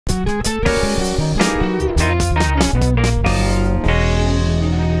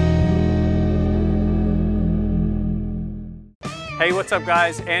Hey, what's up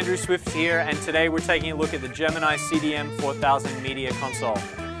guys? Andrew Swift here, and today we're taking a look at the Gemini CDM4000 media console.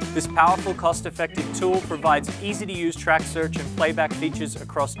 This powerful, cost-effective tool provides easy-to-use track search and playback features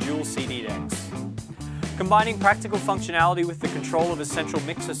across dual CD decks. Combining practical functionality with the control of a central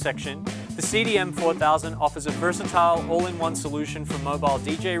mixer section, the CDM4000 offers a versatile all-in-one solution for mobile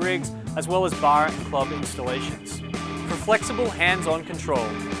DJ rigs as well as bar and club installations. For flexible hands-on control,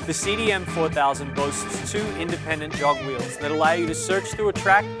 the CDM4000 boasts two independent jog wheels that allow you to search through a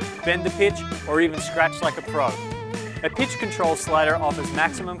track, bend the pitch, or even scratch like a pro. A pitch control slider offers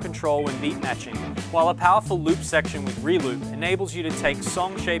maximum control when beat matching, while a powerful loop section with reloop enables you to take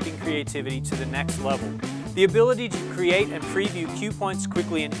song-shaping creativity to the next level. The ability to create and preview cue points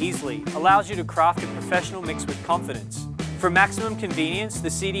quickly and easily allows you to craft a professional mix with confidence. For maximum convenience, the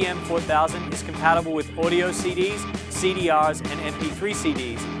CDM4000 is compatible with audio CDs, CDRs, and MP3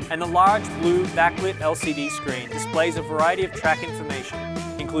 CDs, and the large blue backlit LCD screen displays a variety of track information,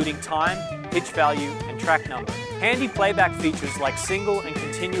 including time, pitch value, and track number. Handy playback features like single and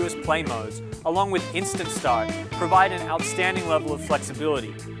continuous play modes, along with instant start, provide an outstanding level of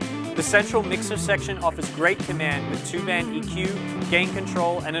flexibility. The central mixer section offers great command with two-band EQ, gain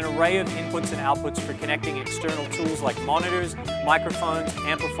control, and an array of inputs and outputs for connecting external tools like monitors, microphones,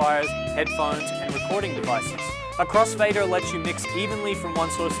 amplifiers, headphones, and recording devices. A crossfader lets you mix evenly from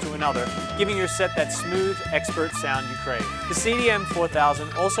one source to another, giving your set that smooth, expert sound you crave. The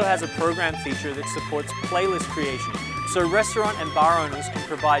CDM4000 also has a program feature that supports playlist creation, so restaurant and bar owners can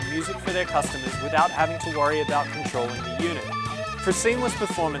provide music for their customers without having to worry about controlling the unit. For seamless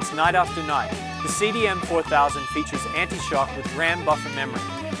performance night after night, the CDM4000 features anti-shock with RAM buffer memory,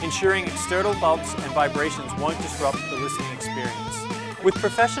 ensuring external bumps and vibrations won't disrupt the listening experience. With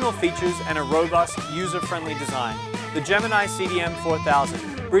professional features and a robust, user-friendly design, the Gemini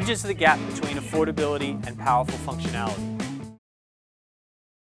CDM4000 bridges the gap between affordability and powerful functionality.